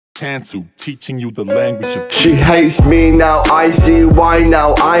cancelled, teaching you the language of She hates me now, I see why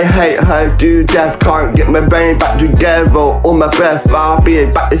now. I hate her to death, can't get my brain back together. All my breath, I'll be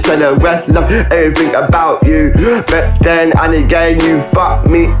back to say the rest. Love everything about you, but then and again you fuck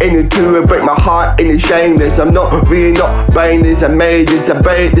me into and break my heart in the shameless. I'm not really not brainless, I made this, I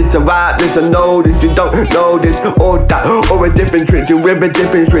made this, I write this, I know this, you don't know this, or that, or a different trick, you with a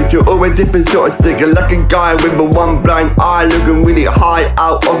different trick, you or a different sort of sticker, like a guy with a one blind eye, looking really high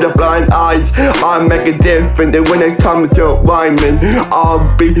out of the blind eyes. I make a difference, and when it comes to rhyming,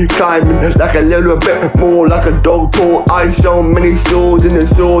 I'll be climbing like a little bit more like a dog paw. I so many swords in the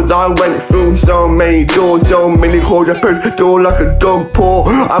swords, I went through so many doors, so many calls, I pushed the door like a dog paw.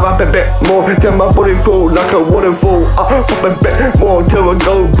 I rap a bit more till my body fall like a waterfall. I pop a bit more till I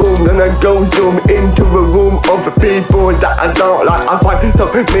go boom, then I go zoom into a room of people that I don't like. I find so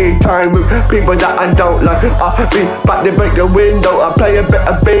many time with people that I don't like. I be back to break the window, I play a bit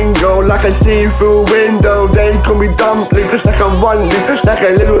of bingo like a see-through window. They call me dumpling, like a one loop, like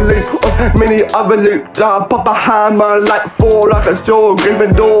a little loop of many other loops. I pop a hammer like Thor, like a sword,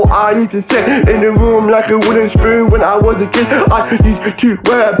 Gryffindor. I used to sit in the room like a wooden spoon when I was a kid. I used to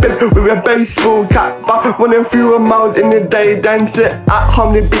wear a bib with a baseball cap, but running few miles in the day, then sit at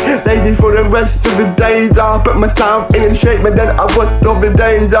home and be lazy for the rest of the days. I put myself in shape, but then I watched all the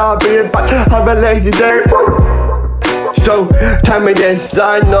days. I'll be about to have a lazy day. So tell me this,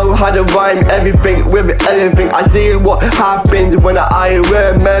 I know how to rhyme everything with anything. I see what happens when I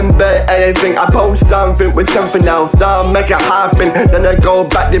remember anything. I post something with something else, I'll make it happen. Then I go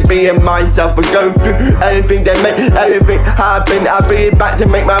back to being myself and go through everything that make everything happen. I'll be back to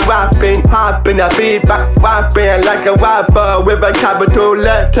make my rapping happen. I'll be back rapping like a rapper with a capital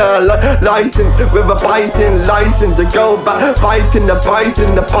letter license, with a bison license. I go back fighting the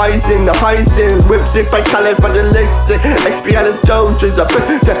bison, the Pisces, whips it by California. XP soldiers, I put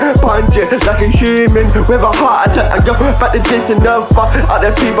the punch it like a human with a heart attack. I go back to dissing the fuck out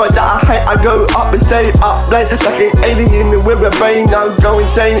the people that I hate. I go up and stay up late like an alien with a brain. I go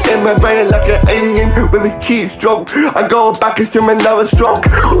insane in my brain like an alien with a cheap stroke. I go back and swim another stroke.